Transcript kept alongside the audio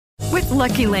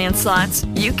Lucky Land Slots,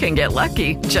 you can get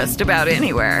lucky just about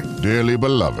anywhere. Dearly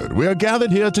beloved, we are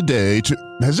gathered here today to...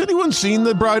 Has anyone seen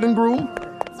the bride and groom?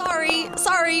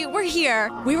 Sorry, we're here.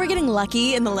 We were getting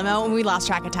lucky in the limo and we lost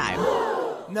track of time.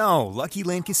 No, Lucky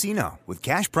Land Casino, with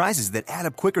cash prizes that add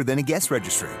up quicker than a guest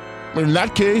registry. In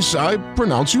that case, I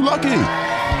pronounce you lucky.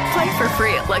 Play for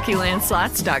free at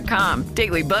LuckyLandSlots.com.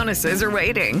 Daily bonuses are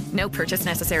waiting. No purchase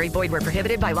necessary. Void where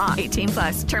prohibited by law.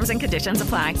 18+. Terms and conditions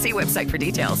apply. See website for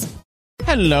details.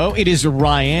 Hello, it is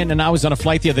Ryan, and I was on a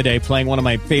flight the other day playing one of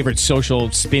my favorite social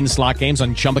spin slot games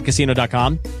on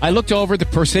ChumbaCasino.com. I looked over at the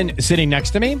person sitting next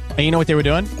to me, and you know what they were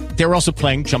doing? They were also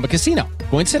playing Chumba Casino.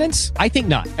 Coincidence? I think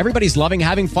not. Everybody's loving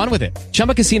having fun with it.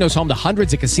 Chumba Casino is home to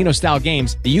hundreds of casino-style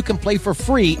games that you can play for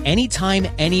free anytime,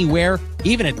 anywhere,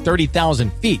 even at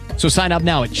 30,000 feet. So sign up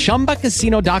now at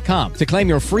ChumbaCasino.com to claim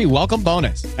your free welcome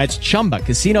bonus. That's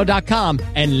ChumbaCasino.com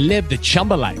and live the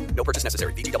Chumba life. No purchase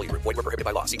necessary. VGW. Void where prohibited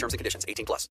by law. See terms and conditions.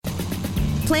 18+.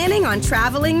 Planning on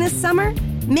traveling this summer?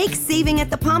 Make saving at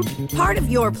the pump part of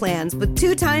your plans with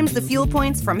 2 times the fuel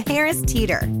points from Harris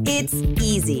Teeter. It's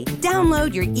easy.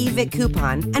 Download your eVic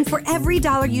coupon, and for every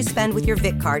 $1 you spend with your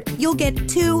Vic card, you'll get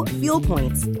 2 fuel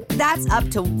points. That's up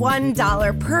to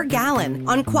 $1 per gallon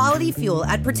on quality fuel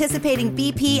at participating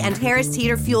BP and Harris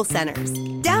Teeter fuel centers.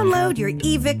 Download your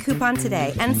eVic coupon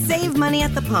today and save money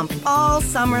at the pump all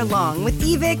summer long with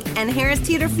eVic and Harris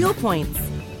Teeter fuel points.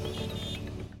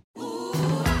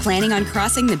 Planning on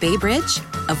crossing the Bay Bridge?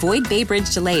 Avoid Bay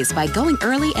Bridge delays by going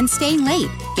early and staying late.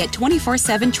 Get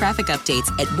 24/7 traffic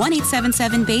updates at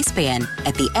 1-877-BASEBAN,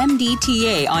 at the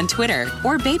MDTA on Twitter,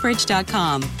 or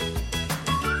baybridge.com.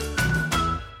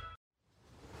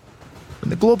 When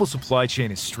the global supply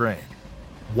chain is strained,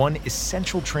 one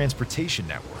essential transportation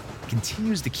network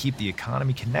continues to keep the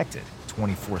economy connected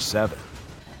 24/7.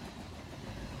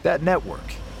 That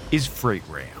network is freight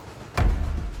rail.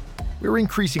 We're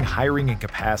increasing hiring and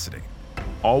capacity,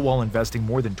 all while investing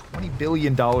more than $20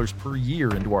 billion per year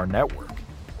into our network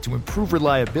to improve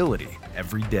reliability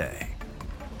every day.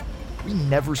 We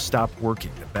never stop working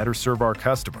to better serve our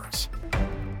customers,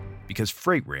 because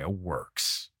freight rail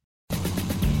works.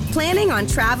 Planning on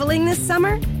traveling this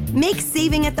summer? Make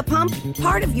saving at the pump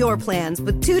part of your plans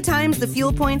with 2 times the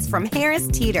fuel points from Harris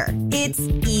Teeter. It's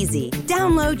easy.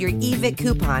 Download your eVic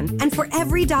coupon, and for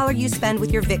every $1 you spend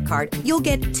with your Vic card, you'll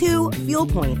get 2 fuel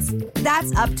points.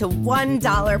 That's up to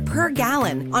 $1 per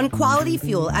gallon on quality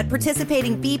fuel at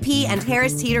participating BP and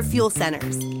Harris Teeter fuel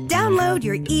centers. Download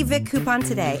your eVic coupon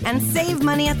today and save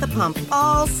money at the pump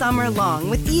all summer long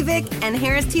with eVic and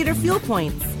Harris Teeter fuel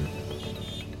points.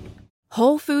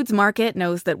 Whole Foods Market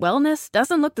knows that wellness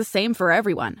doesn't look the same for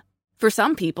everyone. For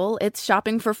some people, it's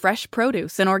shopping for fresh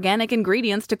produce and organic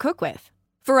ingredients to cook with.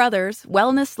 For others,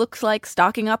 wellness looks like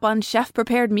stocking up on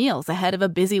chef-prepared meals ahead of a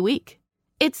busy week.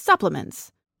 It's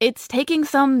supplements. It's taking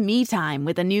some me time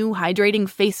with a new hydrating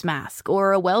face mask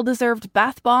or a well-deserved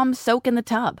bath bomb soak in the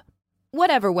tub.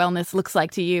 Whatever wellness looks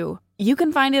like to you, you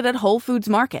can find it at Whole Foods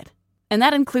Market. And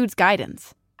that includes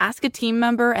guidance. Ask a team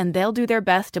member and they'll do their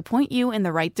best to point you in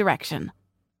the right direction.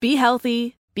 Be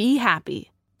healthy, be happy,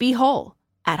 be whole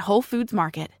at Whole Foods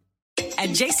Market. At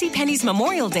JCPenney's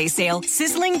Memorial Day sale,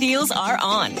 sizzling deals are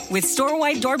on, with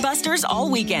store-wide doorbusters all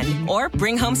weekend. Or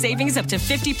bring home savings up to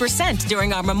 50%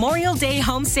 during our Memorial Day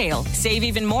home sale. Save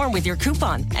even more with your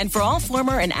coupon. And for all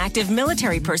former and active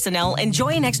military personnel, enjoy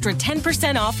an extra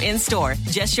 10% off in-store.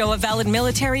 Just show a valid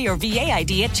military or VA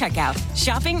ID at checkout.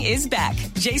 Shopping is back.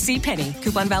 JCPenney.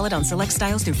 Coupon valid on select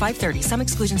styles through 5/30. Some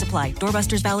exclusions apply.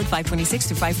 Doorbusters valid 5/26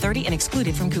 through 5/30 and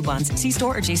excluded from coupons. See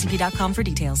store or jcp.com for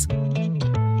details.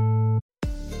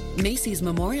 Macy's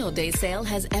Memorial Day sale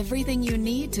has everything you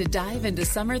need to dive into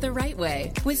summer the right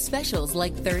way, with specials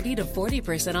like 30 to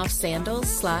 40% off sandals,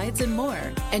 slides, and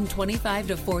more, and 25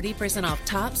 to 40% off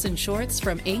tops and shorts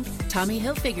from Inc., Tommy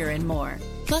Hilfiger, and more.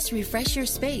 Plus, refresh your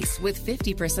space with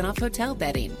 50% off hotel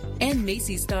bedding. And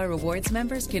Macy's Star Rewards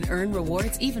members can earn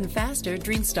rewards even faster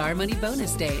during Star Money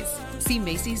bonus days. See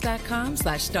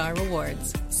Macys.com/Star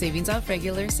Rewards. Savings off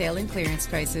regular sale and clearance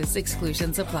prices.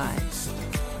 Exclusions apply.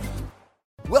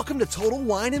 Welcome to Total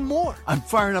Wine and More. I'm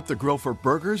firing up the grill for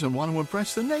burgers and want to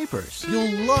impress the neighbors.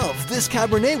 You'll love this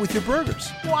Cabernet with your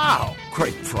burgers. Wow,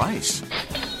 great price.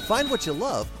 Find what you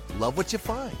love what you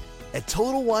find. At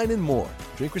Total Wine and More.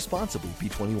 Drink responsibly,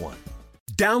 B21.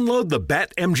 Download the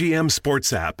BetMGM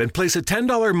Sports app and place a $10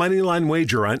 moneyline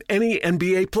wager on any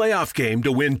NBA playoff game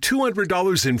to win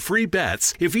 $200 in free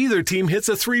bets if either team hits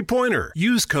a three-pointer.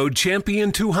 Use code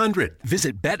CHAMPION200.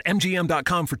 Visit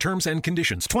BetMGM.com for terms and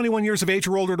conditions. 21 years of age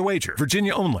or older to wager.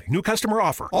 Virginia only. New customer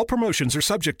offer. All promotions are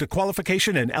subject to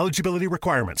qualification and eligibility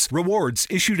requirements. Rewards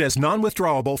issued as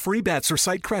non-withdrawable free bets or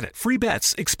site credit. Free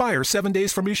bets expire 7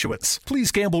 days from issuance.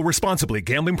 Please gamble responsibly.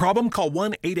 Gambling problem? Call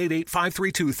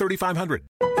 1-888-532-3500.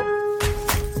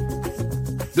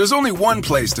 There's only one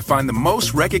place to find the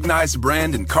most recognized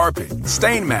brand in carpet,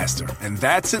 Stainmaster, and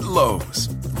that's at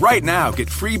Lowe's. Right now, get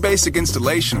free basic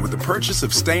installation with the purchase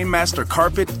of Stainmaster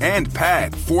carpet and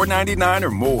pad, $4.99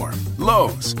 or more.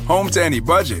 Lowe's, home to any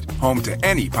budget, home to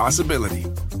any possibility.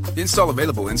 Install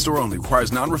available in-store only.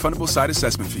 Requires non-refundable site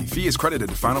assessment fee. Fee is credited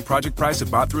to final project price if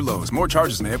bought through Lowe's. More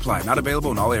charges may apply. Not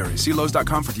available in all areas. See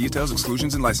Lowe's.com for details,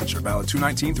 exclusions, and licensure. Valid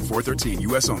 2/19 through 4/13.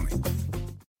 U.S. only.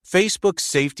 Facebook's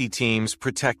safety teams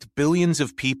protect billions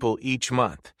of people each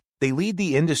month. They lead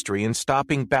the industry in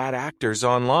stopping bad actors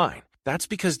online. That's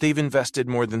because they've invested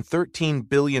more than $13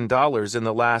 billion in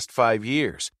the last 5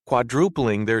 years,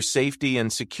 quadrupling their safety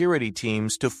and security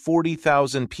teams to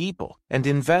 40,000 people, and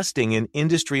investing in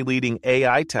industry-leading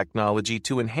AI technology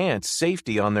to enhance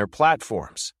safety on their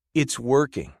platforms. It's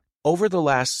working. Over the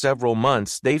last several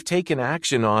months, they've taken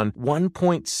action on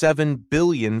 1.7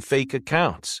 billion fake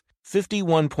accounts,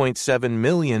 51.7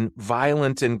 million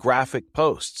violent and graphic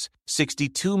posts,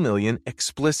 62 million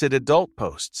explicit adult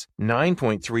posts,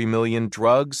 9.3 million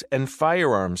drugs and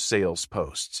firearms sales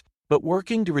posts. But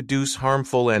working to reduce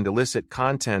harmful and illicit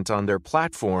content on their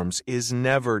platforms is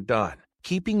never done.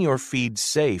 Keeping your feed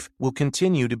safe will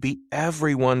continue to be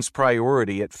everyone's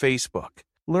priority at Facebook.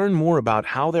 Learn more about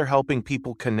how they're helping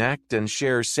people connect and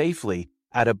share safely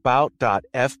at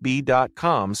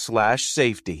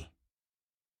about.fb.com/safety.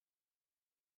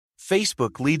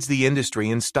 Facebook leads the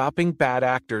industry in stopping bad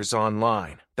actors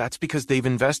online. That's because they've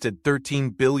invested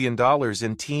 $13 billion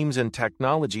in teams and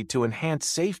technology to enhance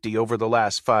safety over the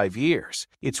last 5 years.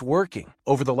 It's working.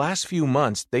 Over the last few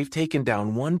months, they've taken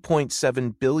down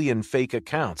 1.7 billion fake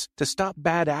accounts to stop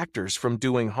bad actors from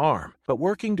doing harm. But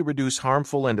working to reduce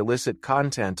harmful and illicit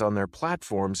content on their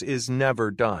platforms is never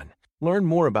done. Learn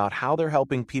more about how they're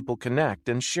helping people connect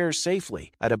and share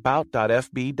safely at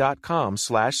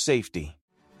about.fb.com/safety.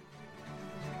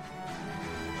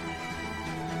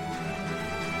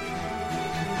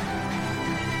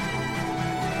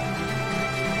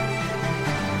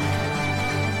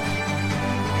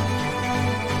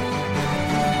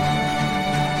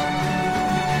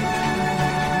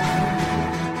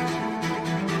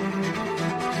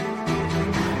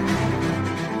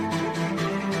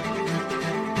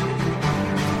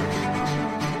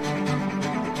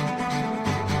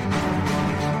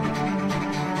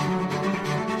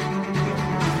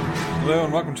 Hello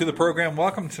and welcome to the program.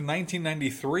 Welcome to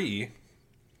 1993.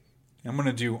 I'm going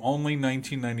to do only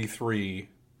 1993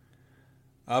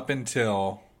 up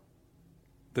until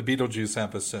the Beetlejuice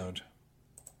episode.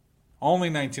 Only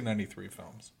 1993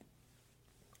 films.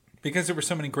 Because there were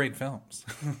so many great films.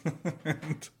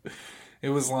 And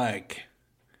it was like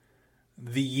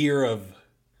the year of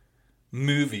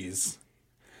movies.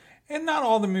 And not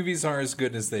all the movies are as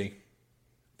good as they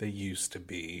used to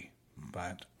be.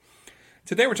 But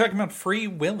today we're talking about Free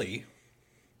Willy,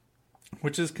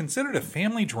 which is considered a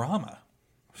family drama.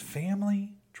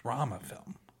 Family drama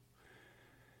film.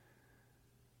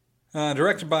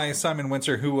 Directed by Simon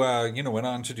Windsor, who went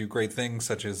on to do great things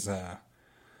such as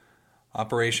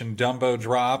Operation Dumbo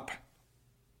Drop,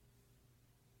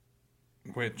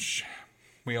 which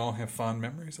we all have fond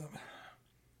memories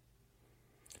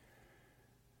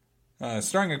of.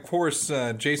 Starring, of course,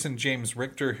 Jason James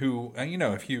Richter, who,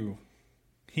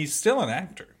 he's still an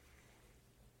actor.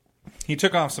 He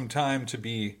took off some time to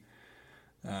be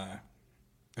a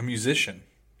musician,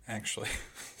 actually.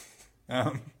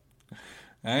 I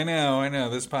know.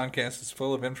 This podcast is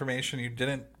full of information you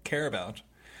didn't care about.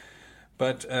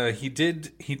 But he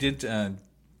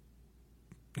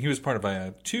was part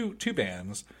of two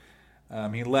bands.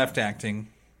 He left acting,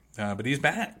 but he's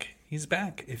back. He's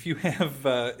back. If you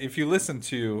listen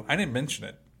to, I didn't mention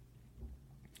it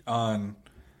on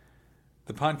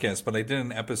the podcast, but I did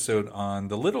an episode on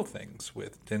The Little Things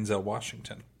with Denzel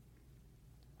Washington.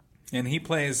 And he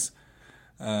plays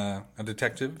a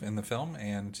detective in the film,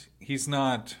 and he's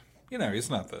not one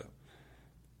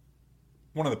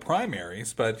of the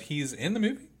primaries, but he's in the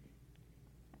movie.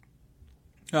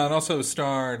 It also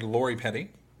starred Lori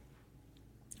Petty,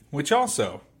 which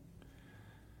also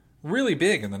really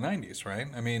big in the 90s, right?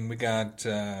 I mean, we got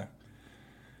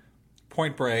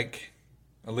Point Break,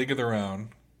 A League of Their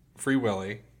Own, Free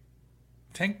Willy,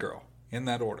 Tank Girl, in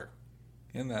that order.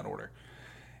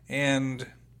 And,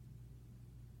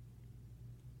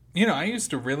 you know, I used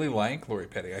to really like Lori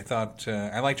Petty. I thought,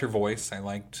 I liked her voice. I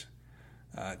liked,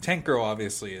 Tank Girl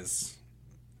obviously is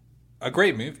a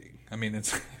great movie. I mean,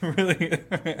 it's really,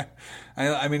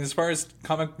 I mean, as far as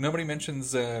nobody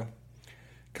mentions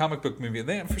comic book movie.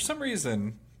 For some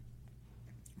reason,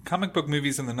 comic book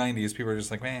movies in the 90s, people are just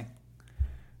like, man,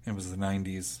 it was the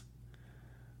 90s.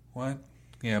 What?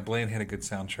 Yeah, Blade had a good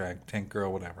soundtrack. Tank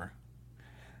Girl, whatever.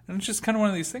 And it's just kind of one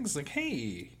of these things like,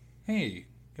 hey, it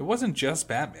wasn't just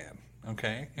Batman,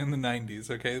 okay, in the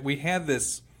 90s, okay?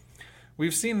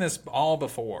 We've seen this all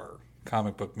before,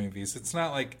 comic book movies. It's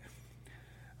not like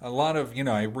a lot of, you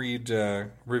know, I read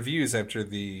reviews after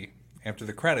the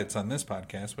credits on this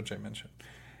podcast, which I mentioned.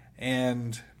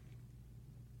 And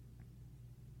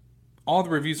all the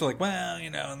reviews are like, well, you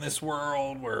know, in this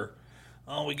world where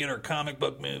we get our comic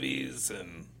book movies,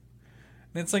 and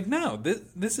it's like, no,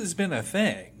 this has been a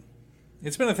thing.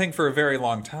 It's been a thing for a very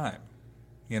long time.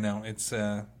 You know, it's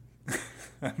I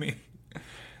mean,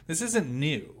 this isn't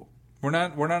new. We're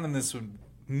not in this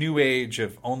new age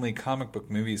of only comic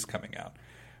book movies coming out.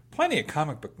 Plenty of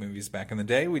comic book movies back in the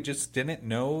day. We just didn't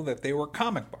know that they were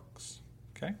comic books.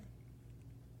 Okay?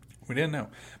 We didn't know.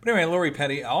 But anyway, Lori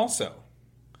Petty also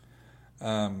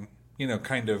you know,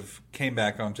 kind of came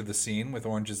back onto the scene with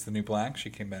Orange is the New Black. She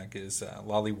came back as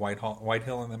Lolly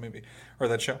Whitehill in that movie, or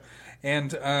that show.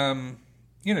 And,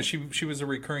 you know, she was a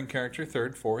recurring character,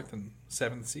 3rd, 4th, and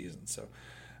 7th season. So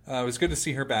it was good to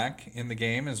see her back in the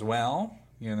game as well,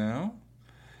 you know.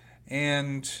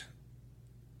 And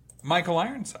Michael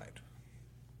Ironside.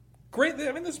 Great.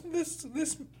 I mean,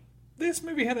 this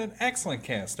movie had an excellent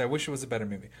cast. I wish it was a better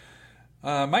movie.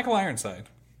 Michael Ironside,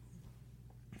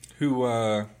 who...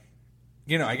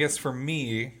 you know, I guess for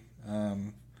me,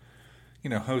 you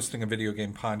know, hosting a video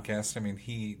game podcast, I mean,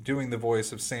 he doing the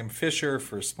voice of Sam Fisher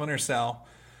for Splinter Cell,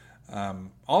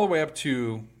 all the way up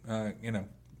to, you know,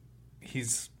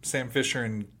 he's Sam Fisher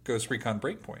in Ghost Recon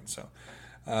Breakpoint. So,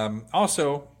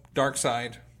 also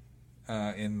Darkseid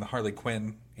in the Harley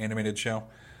Quinn animated show,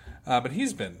 but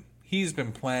he's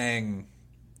been playing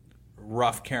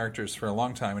rough characters for a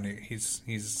long time, and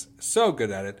he's so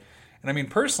good at it. And I mean,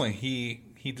 personally,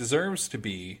 he deserves to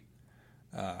be,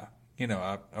 you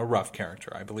know, a rough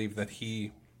character. I believe that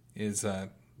he is a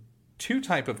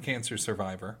 2-type of cancer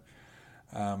survivor.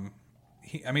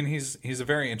 He's a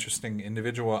very interesting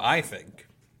individual, I think,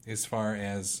 as far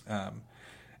as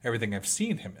everything I've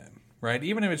seen him in. Right,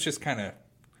 even if it's just kind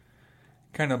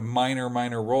of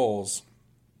minor roles,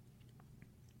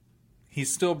 he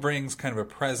still brings kind of a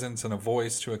presence and a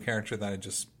voice to a character that I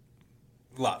just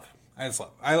love.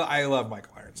 I love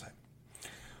Michael Ironside.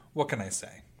 What can I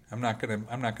say? I'm not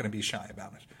gonna be shy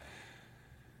about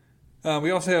it. We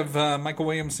also have Michael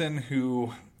Williamson,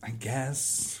 who I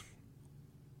guess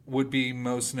would be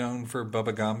most known for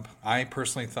Bubba Gump. I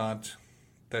personally thought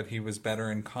that he was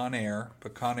better in Con Air,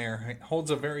 but Con Air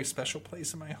holds a very special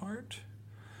place in my heart.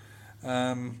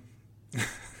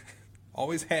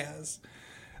 Always has.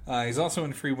 He's also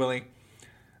in Free Willy.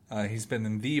 He's been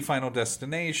in The Final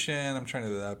Destination. I'm trying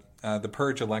to the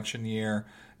Purge election year.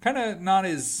 Kind of not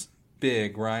as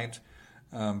big, right?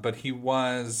 But he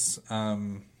was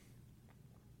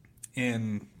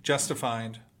in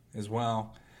Justified as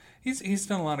well. He's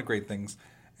done a lot of great things.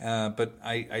 But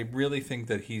I really think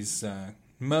that he's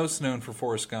most known for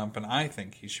Forrest Gump, and I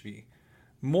think he should be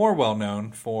more well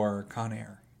known for Con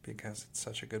Air because it's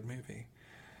such a good movie.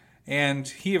 And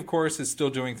he, of course, is still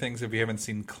doing things. If you haven't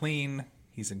seen Clean,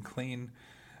 he's in Clean,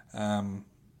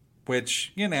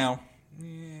 which, you know,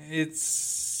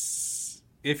 it's,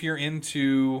 if you're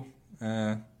into,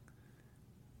 you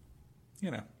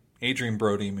know, Adrian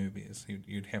Brody movies,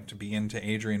 you'd have to be into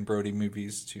Adrian Brody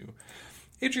movies too.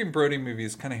 Adrian Brody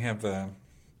movies kind of have I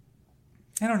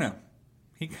don't know,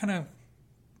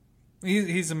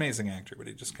 he's an amazing actor, but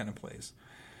he just kind of plays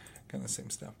kind of the same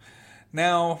stuff.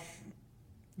 Now,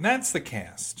 that's the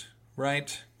cast,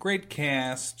 right? Great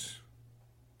cast,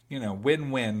 you know,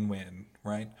 win,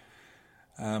 right?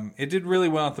 It did really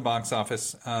well at the box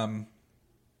office.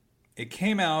 It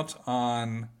came out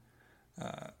on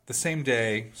the same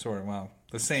day,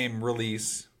 the same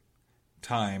release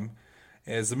time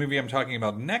as the movie I'm talking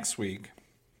about next week,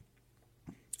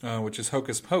 which is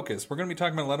Hocus Pocus. We're going to be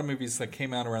talking about a lot of movies that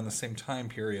came out around the same time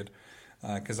period,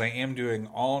 because I am doing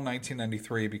all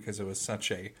 1993 because it was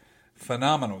such a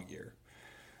phenomenal year.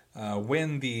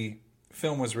 When the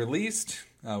film was released,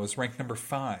 it was ranked number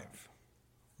 5.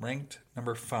 Ranked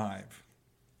number 5.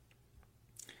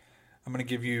 I'm going to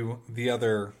give you the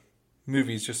other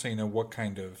movies just so you know what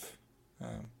kind of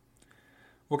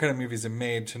what kind of movies it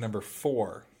made to number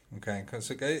 4. Okay,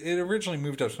 because it originally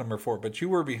moved up to number 4, but you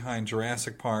were behind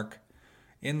Jurassic Park,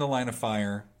 In the Line of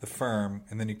Fire, The Firm,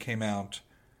 and then you came out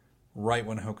right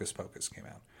when Hocus Pocus came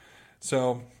out.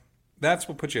 So that's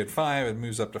what put you at 5. It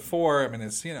moves up to 4. I mean,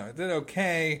 it's, it did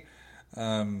okay,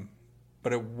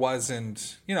 but it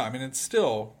wasn't, it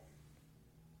still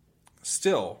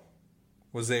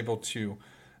was able to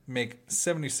make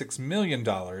 $76 million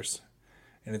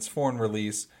in its foreign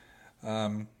release.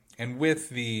 And with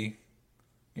the,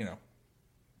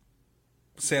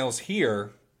 sales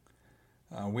here,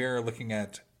 we're looking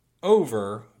at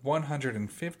over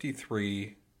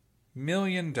 $153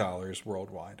 million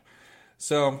worldwide.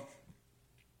 So,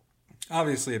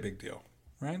 obviously a big deal,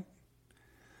 right?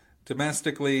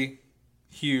 Domestically,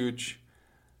 huge.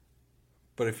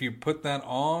 But if you put that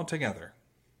all together,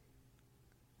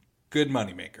 good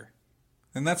moneymaker.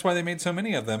 And that's why they made so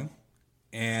many of them.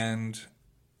 And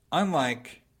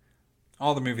unlike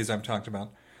all the movies I've talked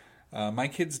about, my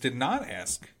kids did not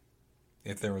ask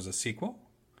if there was a sequel.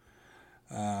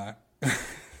 But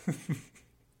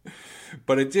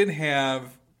it did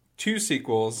have 2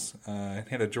 sequels. It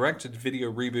had a directed video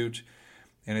reboot,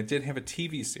 and it did have a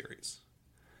TV series.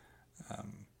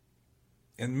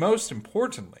 And most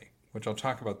importantly, which I'll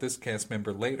talk about this cast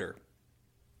member later,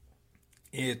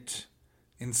 it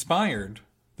inspired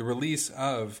the release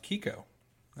of Kiko,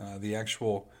 the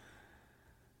actual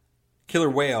killer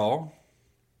whale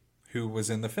who was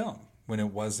in the film when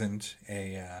it wasn't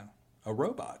a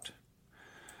robot.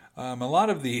 A lot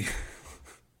of the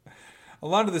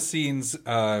scenes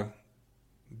were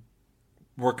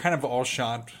kind of all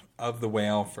shot of the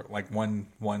whale for like one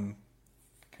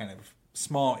kind of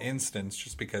small instance,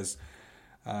 just because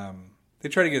they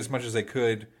tried to get as much as they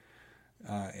could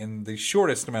in the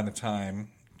shortest amount of time,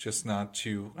 just not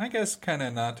to, I guess, kind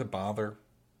of not to bother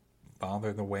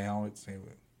the whale.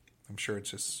 I'm sure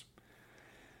it's just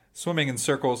swimming in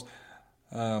circles,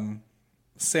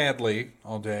 sadly,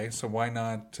 all day. So why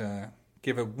not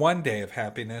give it one day of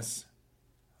happiness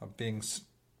of being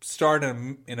starred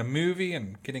in a movie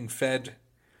and getting fed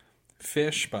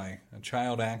fish by a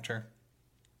child actor?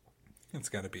 It's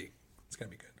got to be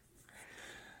good.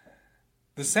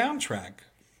 The soundtrack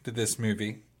to this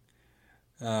movie,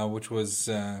 which was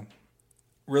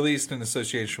released in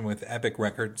association with Epic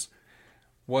Records,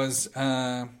 was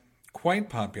quite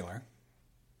popular.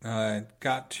 It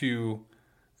got to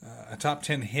a top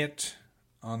 10 hit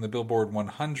on the Billboard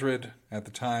 100 at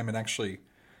the time. It actually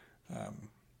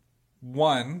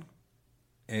won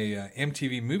a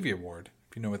MTV Movie Award,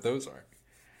 if you know what those are.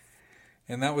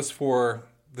 And that was for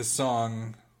the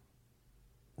song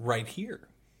Right Here.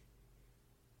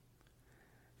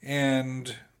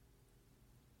 And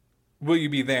Will You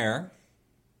Be There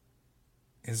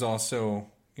is also,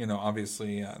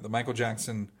 obviously the Michael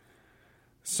Jackson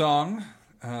song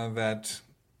that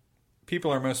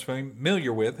people are most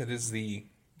familiar with. It is the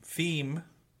theme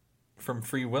from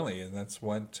Free Willy, and that's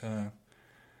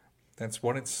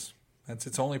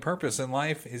its only purpose in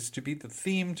life, is to be the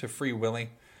theme to Free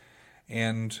Willy.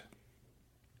 And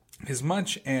as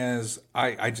much as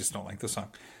I just don't like the song,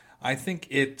 I think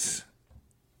it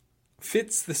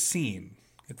fits the scene.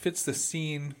 It fits the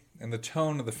scene and the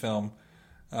tone of the film,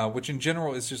 which in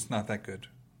general is just not that good.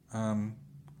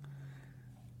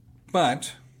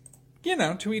 But,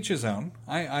 to each his own.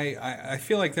 I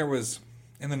feel like there was,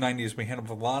 in the 90s, we had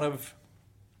a lot of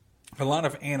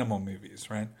animal movies,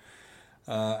 right?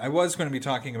 I was going to be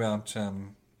talking about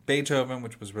Beethoven,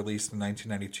 which was released in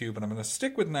 1992, but I'm going to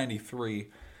stick with 93.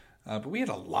 But we had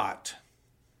a lot.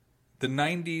 The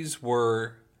 90s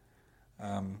were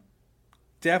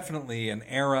definitely an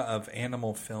era of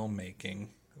animal filmmaking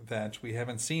that we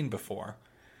haven't seen before,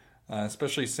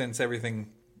 especially since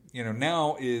everything,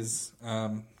 now is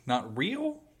not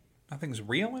real. Nothing's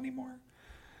real anymore.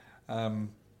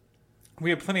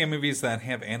 We have plenty of movies that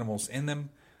have animals in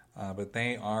them, but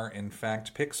they are, in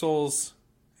fact, pixels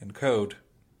and code.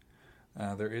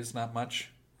 There is not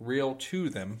much real to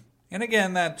them. And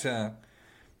again, that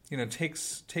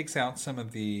takes out some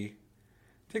of the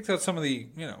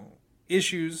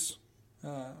issues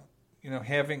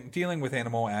dealing with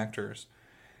animal actors,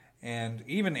 and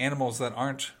even animals that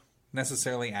aren't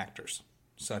necessarily actors,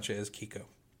 such as Kiko.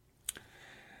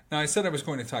 Now, I said I was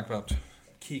going to talk about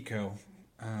Kiko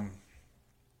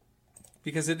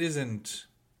because it isn't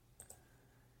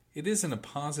a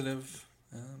positive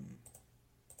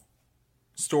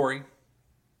story.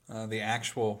 The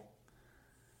actual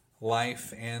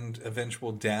life and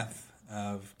eventual death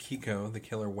of Kiko, the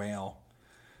killer whale.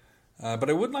 But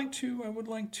I would like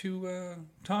to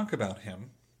talk about him,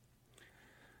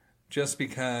 just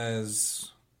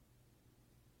because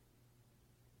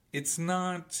it's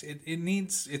not. It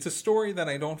needs. It's a story that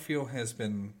I don't feel has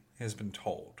been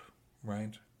told.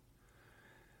 Right.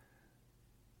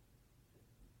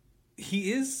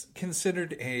 He is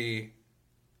considered a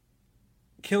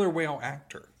killer whale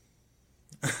actor,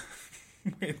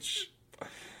 which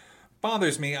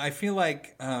bothers me. I feel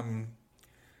like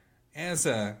as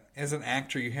an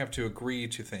actor, you have to agree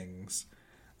to things,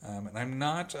 and I'm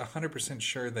not 100%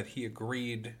 sure that he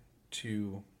agreed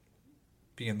to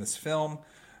be in this film.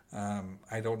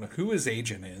 I don't know who his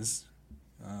agent is.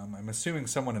 I'm assuming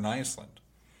someone in Iceland,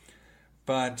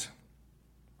 but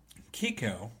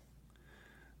Kiko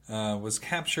was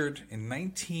captured in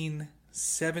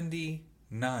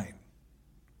 1979.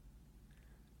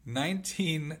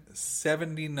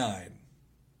 1979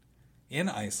 in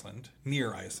Iceland,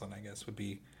 near Iceland, I guess would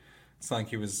be. It's like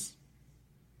he was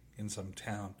in some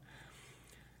town.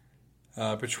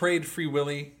 Betrayed Free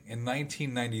Willy in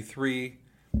 1993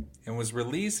 and was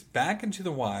released back into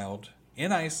the wild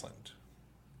in Iceland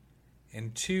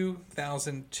in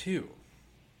 2002.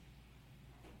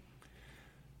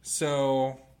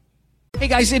 So... Hey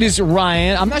guys, it is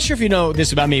Ryan. I'm not sure if you know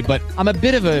this about me, but I'm a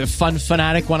bit of a fun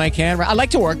fanatic when I can. I like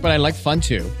to work, but I like fun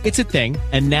too. It's a thing.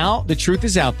 And now the truth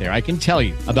is out there. I can tell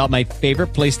you about my favorite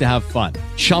place to have fun.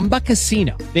 Chumba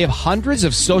Casino. They have hundreds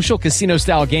of social casino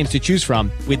style games to choose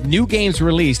from with new games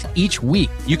released each week.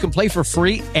 You can play for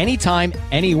free anytime,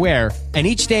 anywhere. And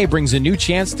each day brings a new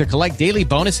chance to collect daily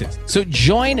bonuses. So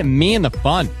join me in the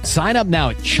fun. Sign up now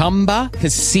at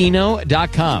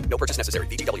ChumbaCasino.com. No purchase necessary.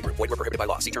 VGW Group. Void where prohibited by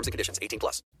law. See terms and conditions.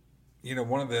 18+. You know,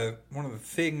 one of the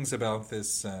things about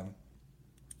this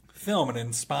film, it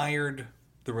inspired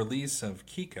the release of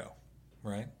Kiko,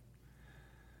 right?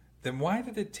 Then why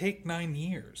did it take 9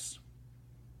 years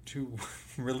to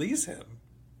release him?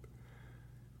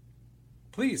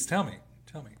 Please tell me.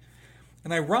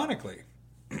 And ironically,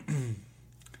 the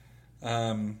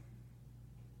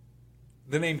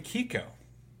name Kiko,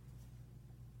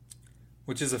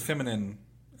 which is a feminine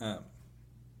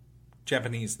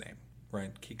Japanese name,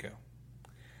 right? Kiko.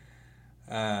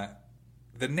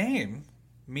 The name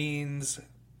means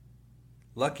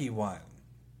lucky one.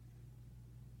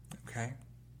 Okay?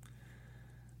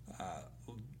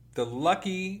 The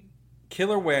lucky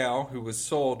killer whale who was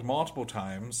sold multiple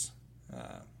times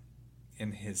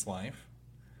in his life.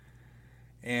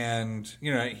 And,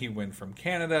 you know, he went from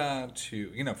Canada to,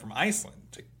 you know, from Iceland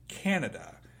to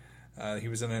Canada. He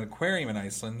was in an aquarium in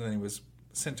Iceland, and he was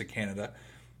sent to Canada.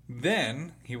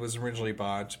 Then he was originally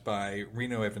bought by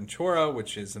Reno Aventura,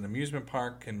 which is an amusement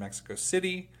park in Mexico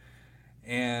City.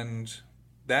 And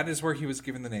that is where he was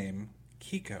given the name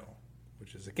Kiko,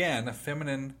 which is, again, a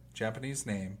feminine Japanese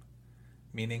name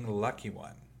meaning lucky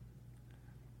one.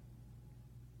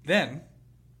 Then,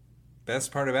 best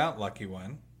part about lucky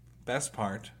one, best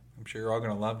part, I'm sure you're all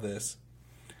going to love this,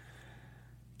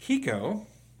 Kiko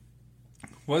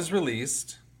was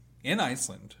released in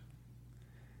Iceland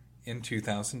in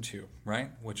 2002,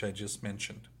 right? Which I just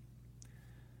mentioned.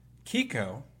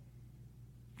 Kiko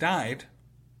died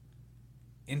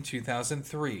in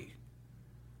 2003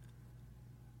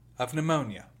 of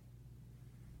pneumonia.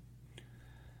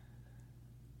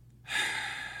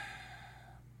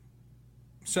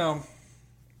 So,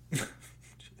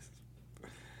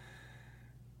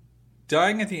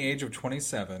 dying at the age of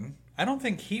 27, I don't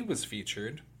think he was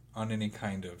featured on any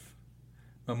kind of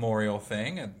memorial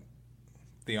thing at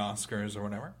the Oscars or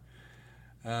whatever.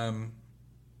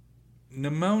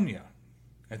 Pneumonia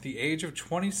at the age of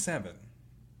 27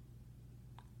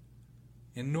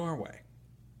 in Norway.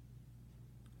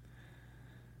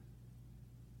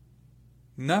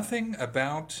 Nothing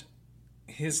about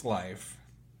his life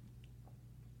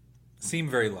seemed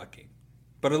very lucky.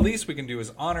 But at least we can do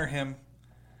is honor him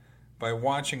by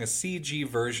watching a CG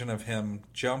version of him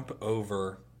jump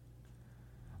over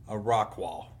a rock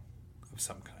wall of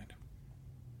some kind.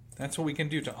 That's what we can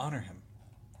do to honor him,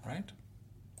 right?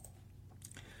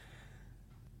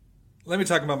 Let me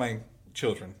talk about my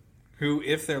children, who,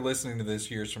 if they're listening to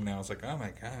this years from now, is like, oh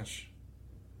my gosh,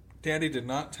 Daddy did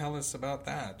not tell us about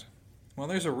that. Well,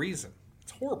 there's a reason.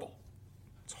 It's horrible.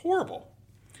 It's horrible.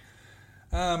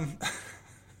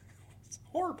 It's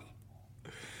horrible.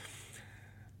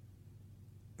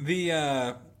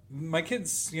 My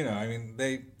kids, you know, I mean,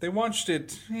 they watched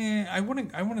it. I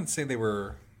wouldn't say they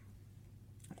were.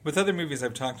 With other movies,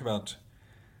 I've talked about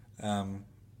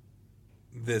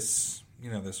this.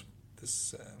 You know, this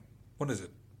what is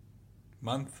it?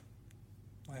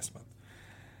 Last month.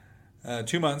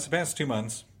 2 months. The past 2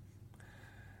 months.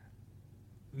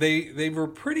 They were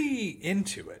pretty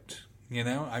into it. You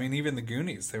know, I mean, even the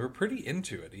Goonies, they were pretty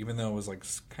into it, even though it was like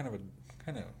kind of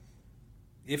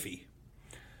iffy.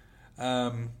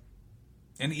 And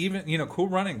even, Cool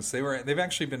Runnings. They've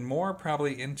actually been more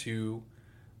probably into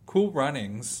Cool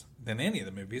Runnings than any of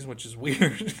the movies, which is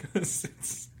weird because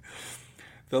it's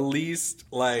the least,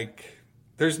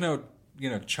 there's no,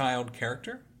 child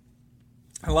character.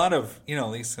 A lot of, at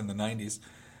least in the 90s,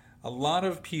 a lot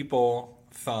of people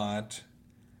thought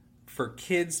for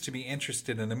kids to be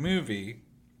interested in a movie,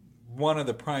 one of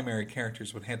the primary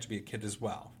characters would have to be a kid as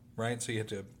well, right? So you had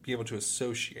to be able to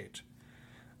associate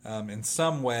in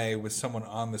some way with someone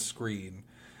on the screen,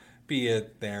 be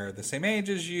it they're the same age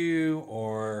as you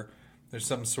or there's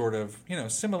some sort of,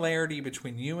 similarity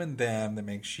between you and them that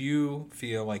makes you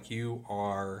feel like you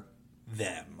are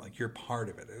them, like you're part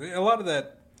of it. A lot of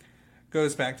that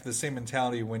goes back to the same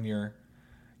mentality when you're,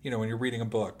 when you're reading a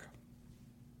book.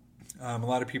 A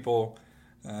lot of people,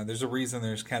 there's a reason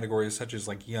there's categories such as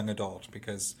young adult,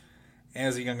 because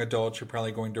as a young adult, you're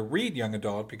probably going to read young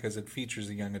adult because it features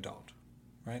a young adult,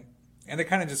 right? And it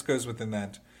kind of just goes within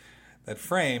that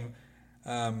frame.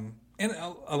 And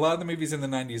a lot of the movies in the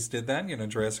 90s did that.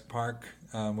 Jurassic Park,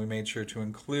 we made sure to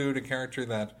include a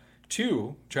character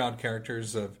two child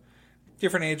characters of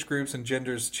different age groups and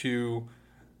genders to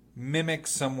mimic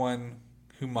someone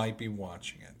who might be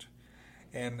watching it.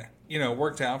 And, it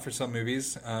worked out for some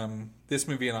movies. This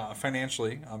movie,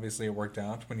 financially, obviously it worked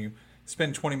out. When you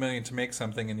spend $20 million to make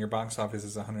something and your box office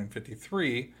is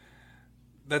 153,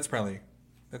 that's probably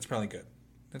good.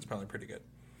 That's probably pretty good.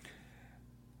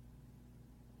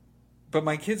 But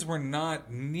my kids were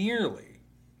not nearly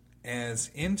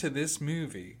as into this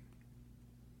movie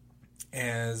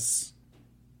as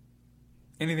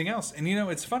anything else. And,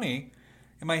 it's funny.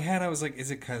 In my head, I was like,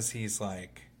 is it because he's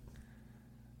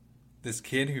this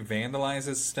kid who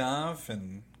vandalizes stuff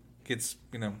and gets,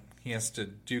 he has to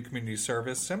do community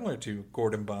service similar to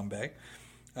Gordon Bombay,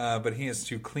 but he has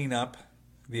to clean up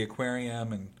the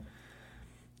aquarium and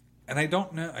I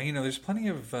don't know, there's plenty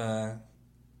of,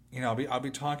 I'll be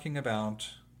talking about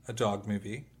a dog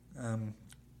movie,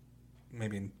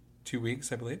 maybe in 2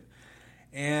 weeks, I believe,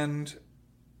 and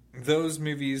those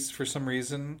movies for some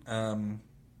reason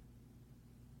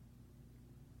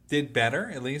did better,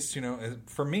 at least,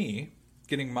 for me,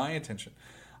 getting my attention.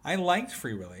 I liked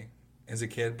Free Willy as a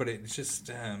kid, but it's just,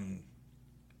 I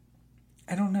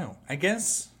don't know. I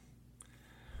guess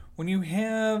when you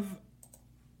have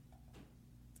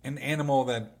an animal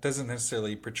that doesn't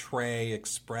necessarily portray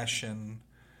expression,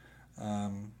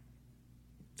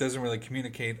 doesn't really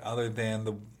communicate other than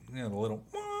the little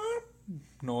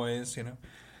noise,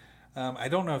 I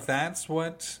don't know if that's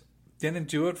what didn't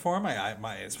do it for him.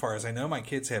 As far as I know, my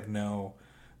kids have no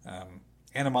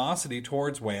animosity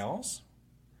towards whales.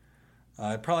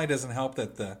 It probably doesn't help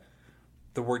that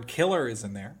the word killer is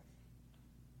in there.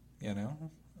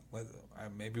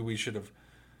 Maybe we should have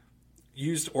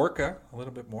used orca a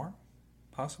little bit more,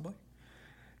 possibly.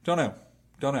 Don't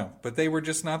know. But they were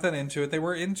just not that into it. They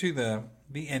were into the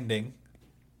ending.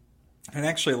 And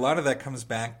actually, a lot of that comes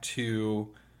back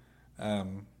to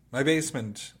my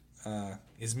basement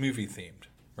is movie themed,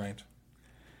 right?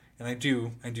 And I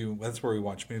do. That's where we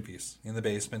watch movies, in the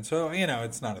basement. So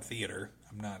it's not a theater.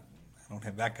 I don't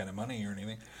have that kind of money or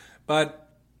anything, but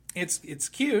it's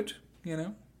cute,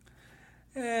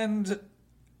 And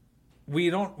we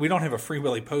don't have a Free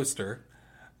Willy poster,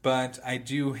 but I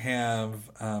do have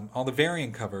all the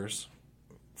variant covers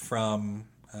from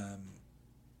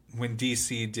when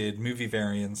DC did movie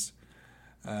variants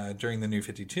during the New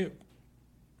 52.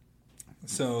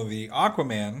 So the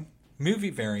Aquaman movie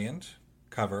variant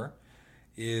cover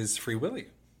is Free Willy,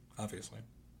 obviously,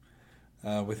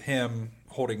 with him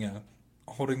holding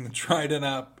the trident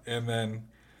up and then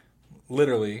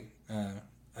literally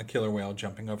a killer whale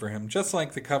jumping over him, just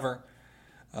like the cover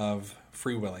of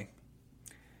Free Willy.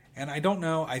 And I don't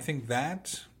know, I think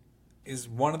that is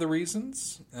one of the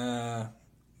reasons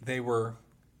they were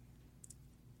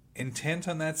intent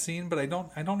on that scene, but I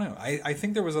don't know. I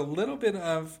think there was a little bit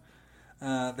of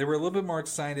they were a little bit more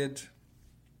excited.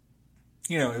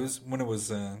 It was when it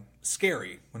was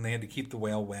scary, when they had to keep the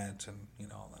whale wet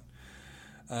and all that.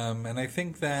 And I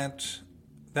think that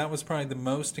was probably the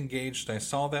most engaged I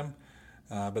saw them.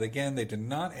 But again, they did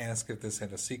not ask if this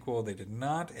had a sequel. They did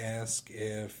not ask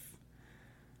if...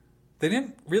 They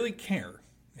didn't really care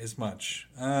as much,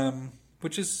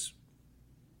 which is,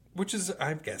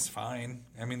 I guess, fine.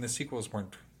 I mean, the sequels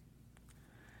weren't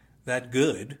that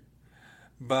good,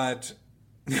 but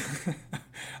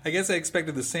I guess I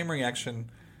expected the same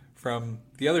reaction from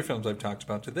the other films I've talked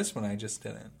about to this one. I just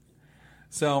didn't.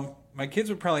 So my kids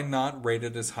would probably not rate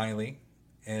it as highly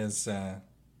as the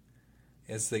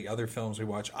other films we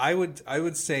watch. I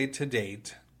would say to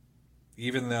date,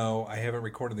 even though I haven't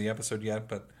recorded the episode yet,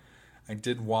 but I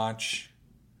did watch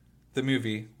the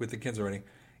movie with the kids already,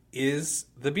 is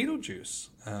the Beetlejuice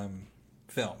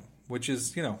film, which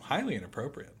is, highly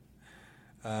inappropriate.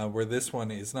 Where this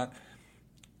one is not.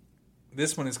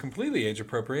 This one is completely age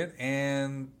appropriate,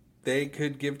 and they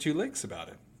could give two licks about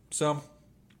it. So,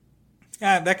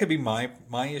 yeah, that could be my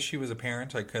issue as a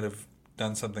parent. I could have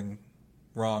done something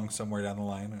wrong somewhere down the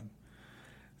line and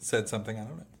said something. I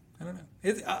don't know.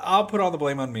 I'll put all the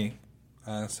blame on me.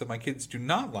 So my kids do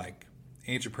not like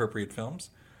age appropriate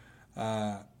films,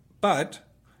 but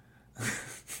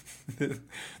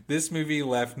this movie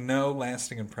left no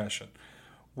lasting impression.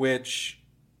 Which,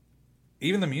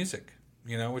 even the music,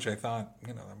 which I thought,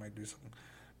 that might do something,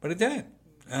 but it didn't.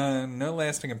 No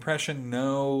lasting impression,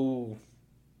 no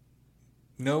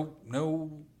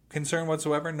concern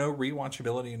whatsoever, no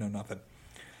rewatchability, no nothing.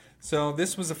 So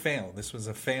this was a fail. This was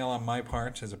a fail on my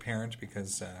part as a parent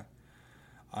because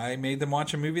I made them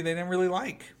watch a movie they didn't really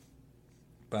like.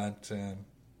 But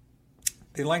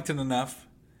they liked it enough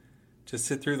to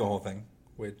sit through the whole thing,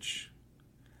 which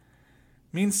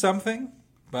means something,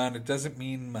 but it doesn't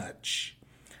mean much.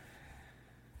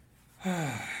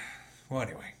 Well,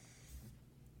 anyway.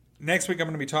 Next week I'm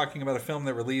going to be talking about a film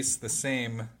that released the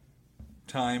same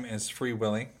time as Free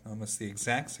Willy, almost the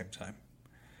exact same time,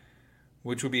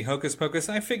 which would be Hocus Pocus.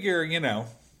 I figure,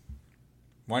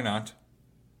 why not?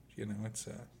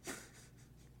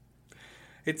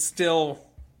 It's still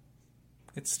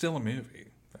a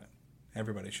movie that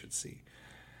everybody should see.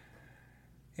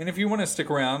 And if you want to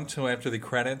stick around till after the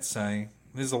credits, this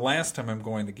is the last time I'm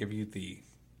going to give you the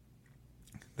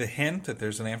hint that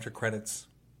there's an after credits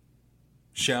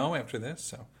show after this.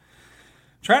 So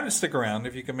try to stick around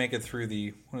if you can make it through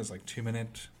the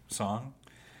 2-minute song.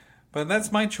 But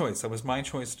that's my choice. That was my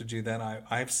choice to do that.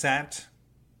 I've sat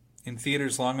in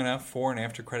theaters long enough for an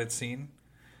after credits scene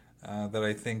that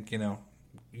I think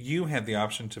you have the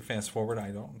option to fast forward. I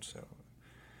don't, so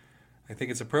I think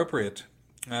it's appropriate.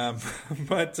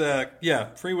 But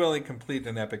Free Willy, complete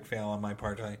and epic fail on my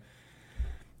part. I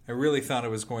really thought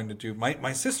it was going to do.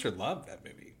 My sister loved that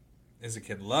movie as a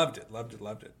kid. Loved it.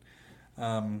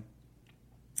 And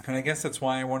I guess that's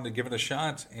why I wanted to give it a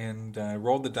shot. And I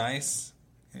rolled the dice,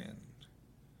 and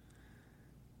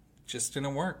just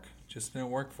didn't work. Just didn't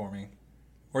work for me,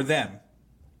 or them,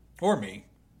 or me.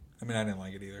 I mean, I didn't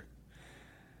like it either.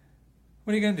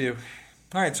 What are you gonna do?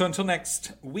 All right. So until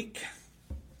next week,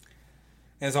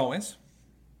 as always,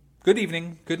 good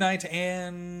evening, good night,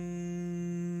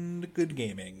 and good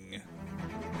gaming.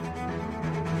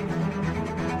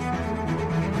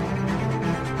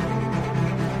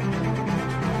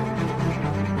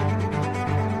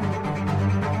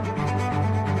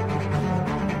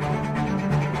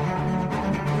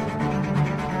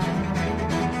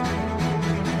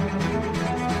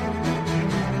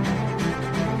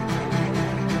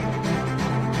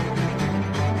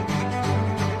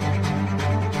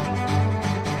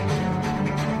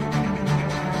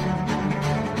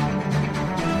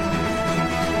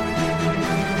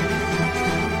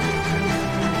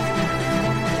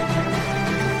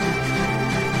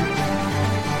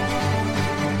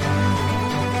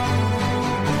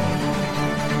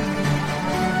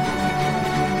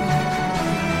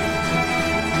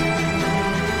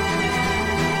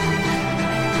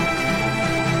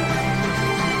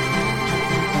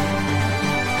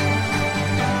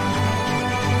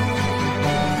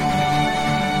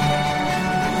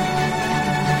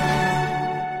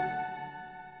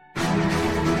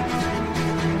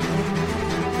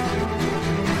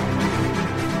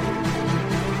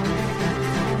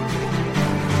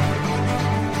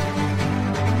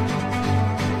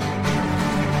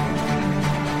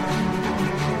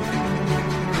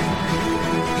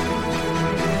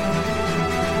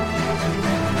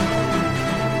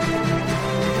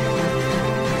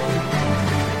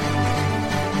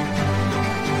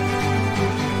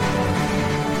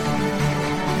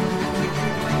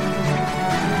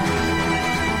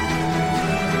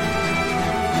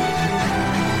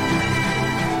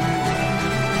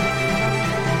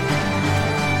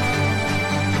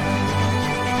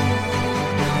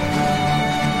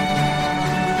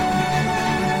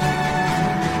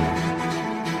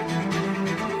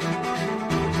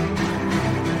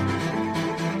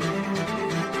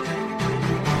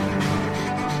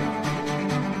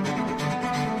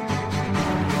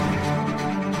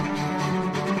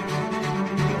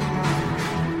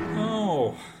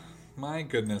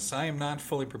 Goodness, I am not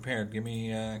fully prepared. Give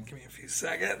me a few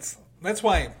seconds. That's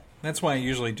why I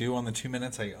usually do on the 2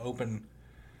 minutes. I open.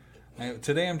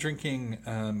 Today I'm drinking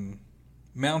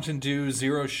Mountain Dew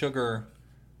Zero Sugar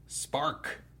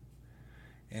Spark,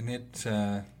 and it's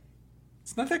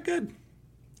not that good.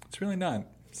 It's really not.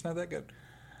 It's not that good.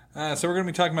 So we're going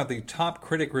to be talking about the top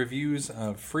critic reviews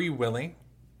of Free Willy,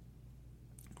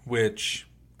 which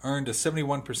earned a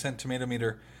 71% tomato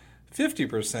meter,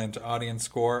 50% audience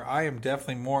score. I am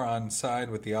definitely more on side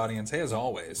with the audience, as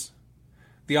always.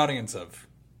 The audience of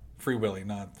Free Willy,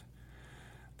 not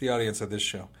the audience of this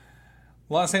show.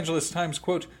 Los Angeles Times,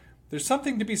 quote, "There's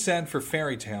something to be said for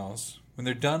fairy tales when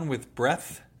they're done with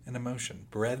breadth and emotion."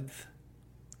 Breadth.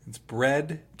 It's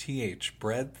bread, TH.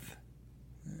 Breadth.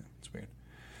 Yeah, it's weird.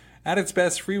 At its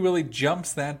best, Free Willy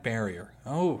jumps that barrier.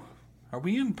 Oh, are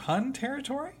we in pun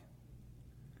territory?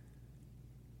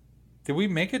 Did we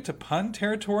make it to pun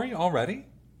territory already?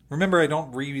 Remember, I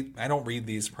don't read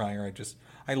these prior.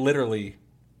 I literally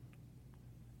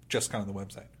just got on the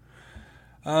website.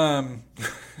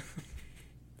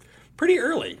 Pretty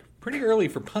early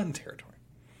for pun territory.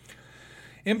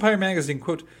 Empire Magazine,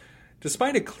 quote,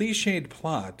 "Despite a cliched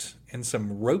plot and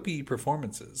some ropey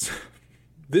performances,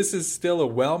 this is still a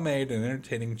well-made and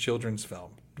entertaining children's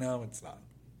film." No, it's not.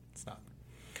 It's not.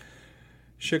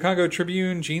 Chicago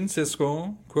Tribune, Gene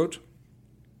Siskel, quote,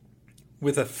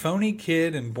 "With a phony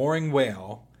kid and boring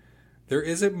whale, there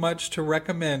isn't much to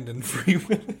recommend in Free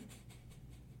Willy."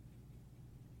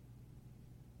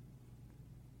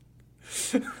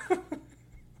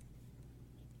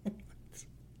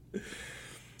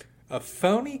 A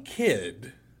phony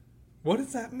kid? What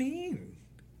does that mean?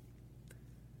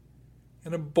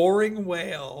 And a boring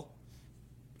whale.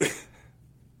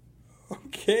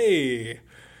 Okay.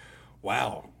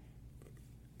 Wow.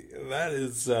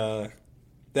 That's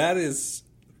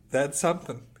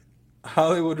something.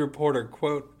 Hollywood Reporter,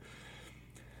 quote,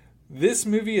 "This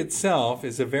movie itself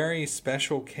is a very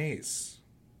special case.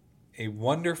 A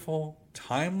wonderful,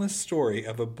 timeless story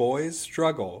of a boy's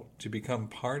struggle to become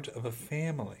part of a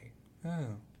family."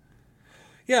 Oh.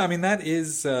 Yeah, I mean, that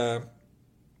is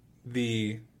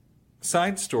the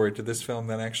side story to this film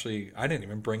that actually I didn't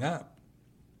even bring up.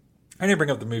 I didn't bring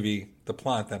up the movie, the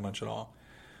plot, that much at all.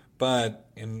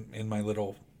 But in my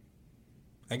little,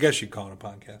 I guess you'd call it a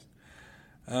podcast.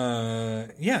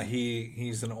 Yeah,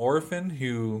 he's an orphan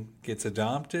who gets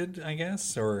adopted, I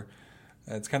guess, or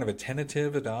it's kind of a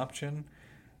tentative adoption,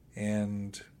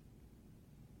 and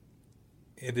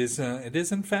it is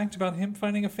in fact about him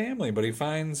finding a family, but he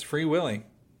finds Free Willy.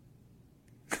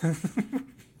 I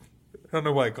don't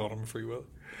know why I called him Free Willy.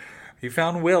 He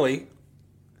found Willy,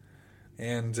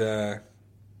 and then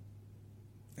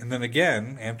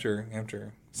again,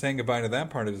 after saying goodbye to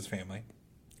that part of his family,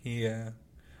 he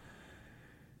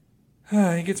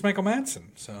gets Michael Madsen,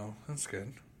 so that's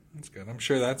good. That's good. I'm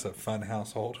sure that's a fun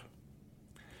household.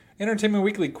 Entertainment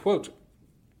Weekly, quote,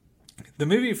 "The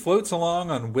movie floats along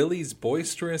on Willy's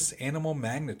boisterous animal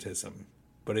magnetism,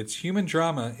 but its human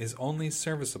drama is only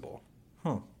serviceable."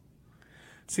 Huh.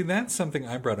 See, that's something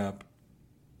I brought up.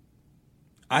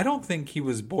 I don't think he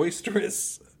was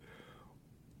boisterous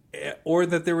or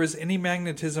that there was any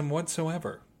magnetism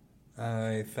whatsoever.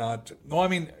 I thought,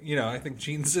 I think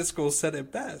Gene Siskel said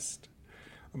it best.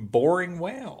 Boring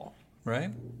whale,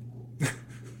 right?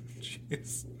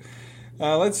 Jeez.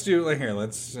 Let's do it here.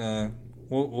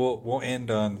 We'll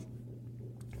end on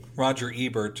Roger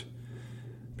Ebert,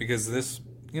 because this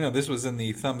was in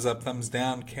the thumbs up, thumbs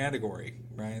down category,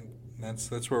 right?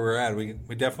 That's where we're at. We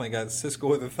definitely got Siskel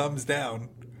with a thumbs down.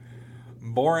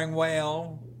 Boring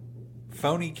whale,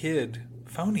 phony kid,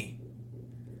 phony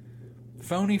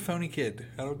kid.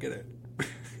 I don't get it.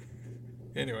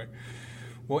 Anyway,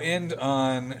 we'll end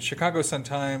on Chicago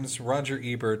Sun-Times, Roger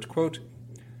Ebert, quote,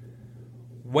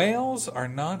 "Whales are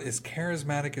not as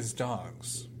charismatic as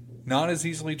dogs, not as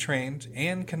easily trained,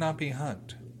 and cannot be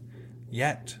hunted.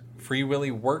 Yet, Free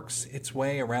Willy works its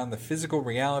way around the physical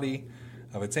reality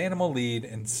of its animal lead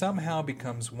and somehow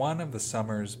becomes one of the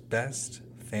summer's best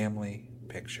family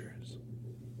pictures."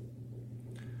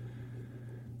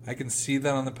 I can see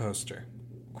that on the poster.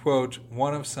 Quote,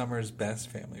 "One of summer's best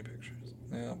family pictures."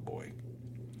 Oh, boy.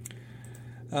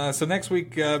 So next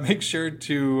week, make sure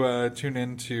to tune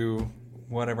in to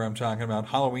whatever I'm talking about.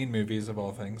 Halloween movies, of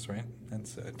all things, right?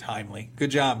 That's timely.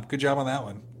 Good job. Good job on that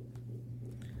one.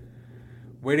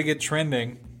 Way to get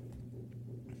trending.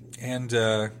 And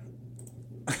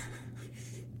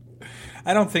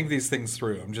I don't think these things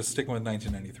through. I'm just sticking with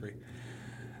 1993.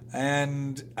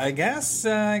 And I guess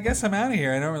I'm out of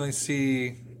here. I don't really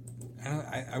see...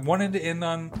 I wanted to end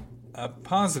on a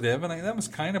positive, and that was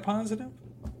kind of positive.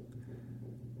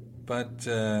 But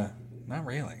not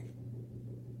really.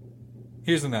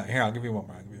 Here's another. Here, I'll give you one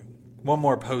more. One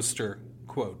more poster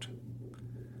quote.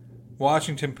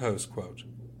 Washington Post quote.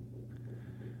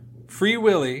 "Free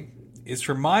Willy is,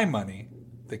 for my money,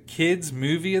 the kids'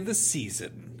 movie of the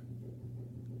season."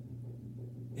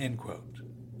 End quote.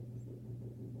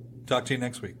 Talk to you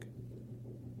next week.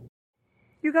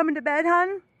 You coming to bed,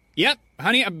 hon? Yep,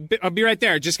 honey, I'll be right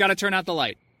there. Just gotta turn out the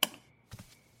light.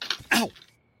 Ow!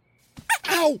 Ow!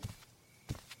 Ow!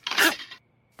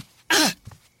 Ah!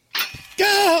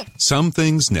 Ah! Some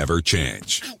things never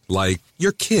change. Like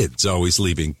your kids always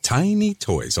leaving tiny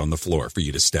toys on the floor for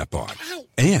you to step on.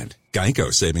 And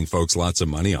Geico saving folks lots of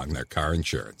money on their car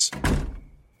insurance.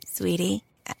 Sweetie,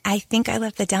 I think I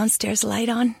left the downstairs light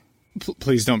on.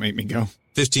 Please don't make me go.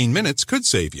 15 minutes could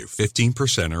save you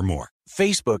 15% or more.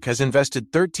 Facebook has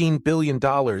invested $13 billion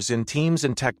in teams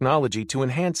and technology to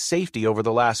enhance safety over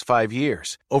the last 5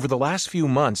 years. Over the last few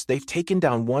months, they've taken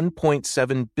down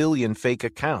 1.7 billion fake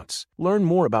accounts. Learn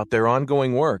more about their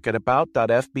ongoing work at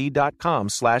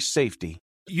about.fb.com/safety.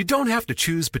 You don't have to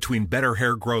choose between better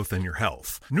hair growth and your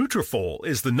health. Nutrafol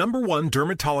is the #1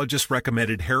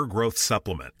 dermatologist-recommended hair growth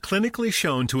supplement, clinically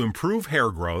shown to improve hair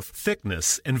growth,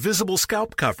 thickness, and visible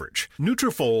scalp coverage.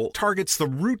 Nutrafol targets the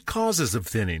root causes of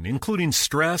thinning, including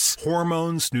stress,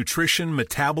 hormones, nutrition,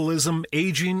 metabolism,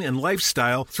 aging, and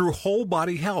lifestyle through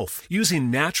whole-body health. Using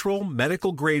natural,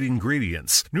 medical-grade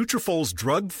ingredients, Nutrafol's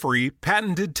drug-free,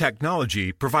 patented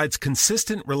technology provides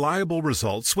consistent, reliable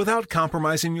results without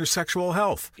compromising your sexual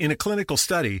health. In a clinical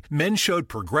study, men showed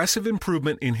progressive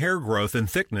improvement in hair growth and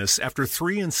thickness after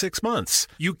 3 and 6 months.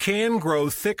 You can grow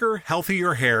thicker,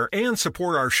 healthier hair and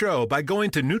support our show by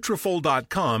going to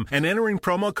Nutrafol.com and entering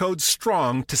promo code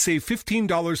STRONG to save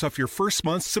 $15 off your first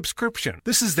month's subscription.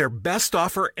 This is their best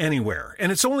offer anywhere,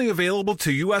 and it's only available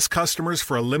to U.S. customers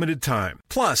for a limited time.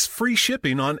 Plus, free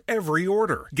shipping on every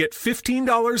order. Get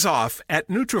 $15 off at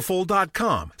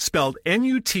Nutrafol.com, spelled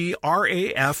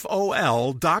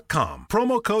Nutrafol.com.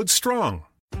 Promo code STRONG.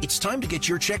 It's time to get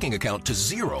your checking account to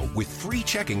zero with free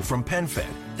checking from PenFed.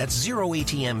 That's zero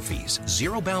ATM fees,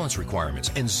 zero balance requirements,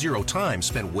 and zero time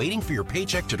spent waiting for your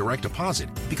paycheck to direct deposit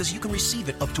because you can receive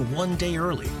it up to 1 day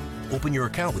early. Open your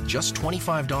account with just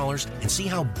 $25 and see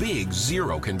how big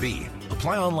zero can be.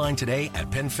 Apply online today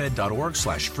at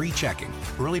PenFed.org/free checking.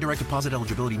 Early direct deposit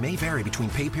eligibility may vary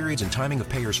between pay periods and timing of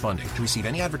payers' funding. To receive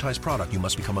any advertised product, you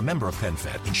must become a member of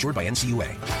PenFed, insured by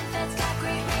NCUA.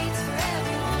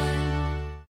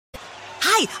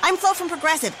 Hi, I'm Flo from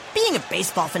Progressive. Being a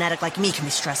baseball fanatic like me can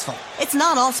be stressful. It's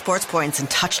not all sports points and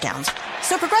touchdowns.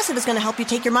 So Progressive is going to help you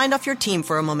take your mind off your team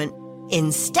for a moment.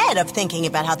 Instead of thinking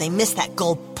about how they missed that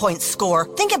goal point score,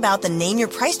 think about the Name Your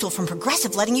Price tool from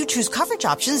Progressive, letting you choose coverage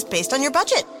options based on your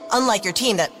budget, unlike your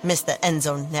team that missed the end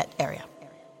zone net area.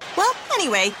 Well,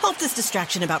 anyway, hope this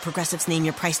distraction about Progressive's Name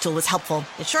Your Price tool was helpful.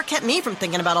 It sure kept me from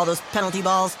thinking about all those penalty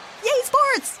balls. Yay,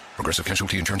 sports! Progressive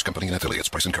Casualty Insurance Company and affiliates.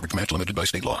 Price and coverage match limited by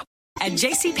state law. At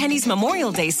JCPenney's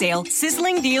Memorial Day sale,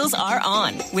 sizzling deals are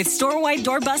on, with store-wide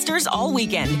doorbusters all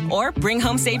weekend. Or bring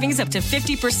home savings up to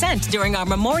 50% during our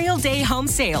Memorial Day home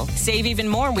sale. Save even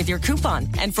more with your coupon.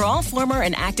 And for all former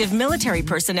and active military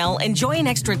personnel, enjoy an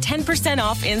extra 10%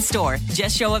 off in-store.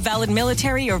 Just show a valid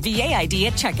military or VA ID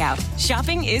at checkout.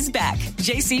 Shopping is back.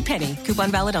 JCPenney.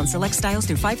 Coupon valid on select styles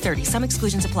through 5/30. Some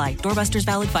exclusions apply. Doorbusters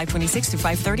valid 5/26 through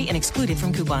 5/30 and excluded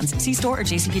from coupons. See store or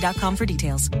jcp.com for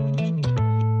details.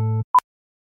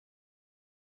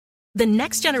 The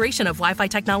next generation of Wi-Fi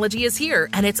technology is here,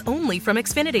 and it's only from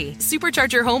Xfinity.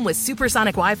 Supercharge your home with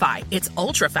supersonic Wi-Fi. It's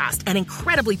ultra-fast and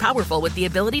incredibly powerful with the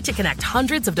ability to connect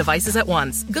hundreds of devices at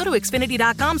once. Go to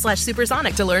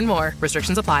Xfinity.com/supersonic to learn more.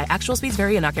 Restrictions apply. Actual speeds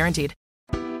vary and not guaranteed.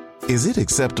 Is it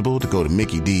acceptable to go to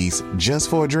Mickey D's just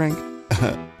for a drink?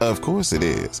 Of course it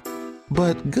is.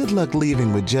 But good luck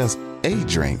leaving with just a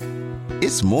drink.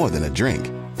 It's more than a drink.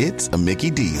 It's a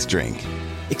Mickey D's drink.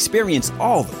 Experience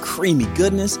all the creamy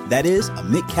goodness that is a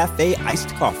McCafe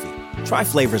iced coffee. Try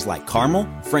flavors like caramel,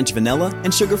 French vanilla,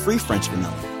 and sugar-free French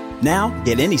vanilla. Now,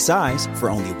 get any size for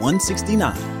only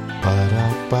 $1.69.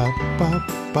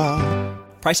 Ba-da-ba-ba-ba.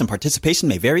 Price and participation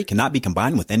may vary, cannot be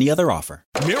combined with any other offer.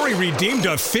 Mary redeemed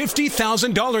a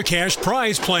 $50,000 cash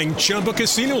prize playing Chumba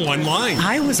Casino online.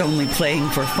 I was only playing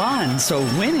for fun, so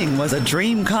winning was a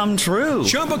dream come true.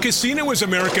 Chumba Casino is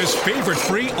America's favorite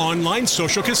free online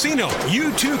social casino.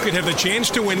 You too could have the chance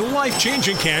to win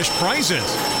life-changing cash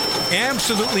prizes.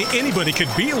 Absolutely anybody could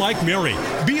be like Mary.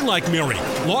 Be like Mary.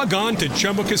 Log on to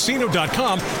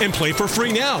ChumbaCasino.com and play for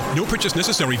free now. No purchase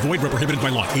necessary. Void where prohibited by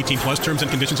law. 18 plus terms and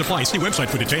conditions apply. See website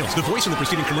for details. The voice in the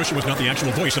preceding commercial was not the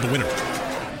actual voice of the winner.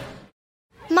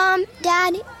 Mom,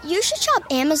 Dad, you should shop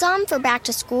Amazon for back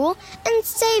to school and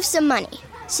save some money.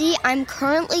 See, I'm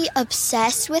currently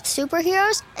obsessed with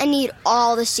superheroes and need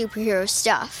all the superhero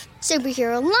stuff.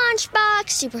 Superhero lunchbox,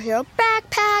 superhero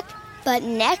backpack. But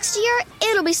next year,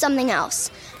 it'll be something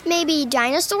else. Maybe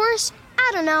dinosaurs?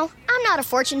 I don't know. I'm not a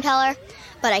fortune teller.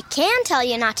 But I can tell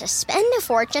you not to spend a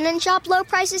fortune and shop low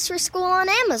prices for school on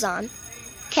Amazon.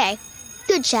 Okay,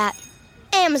 good chat.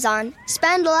 Amazon.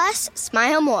 Spend less,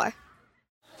 smile more.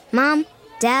 Mom,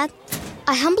 Dad,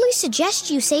 I humbly suggest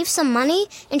you save some money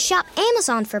and shop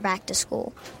Amazon for back to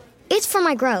school. It's for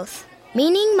my growth,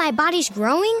 meaning my body's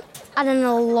growing at an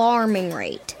alarming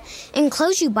rate. And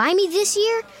clothes you buy me this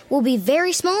year will be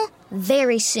very small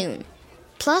very soon.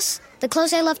 Plus, the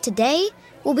clothes I love today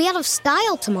will be out of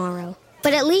style tomorrow.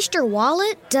 But at least your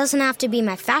wallet doesn't have to be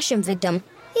my fashion victim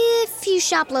if you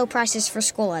shop low prices for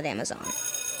school at Amazon.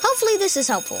 Hopefully this is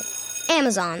helpful.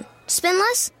 Amazon. Spend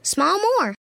less, smile more.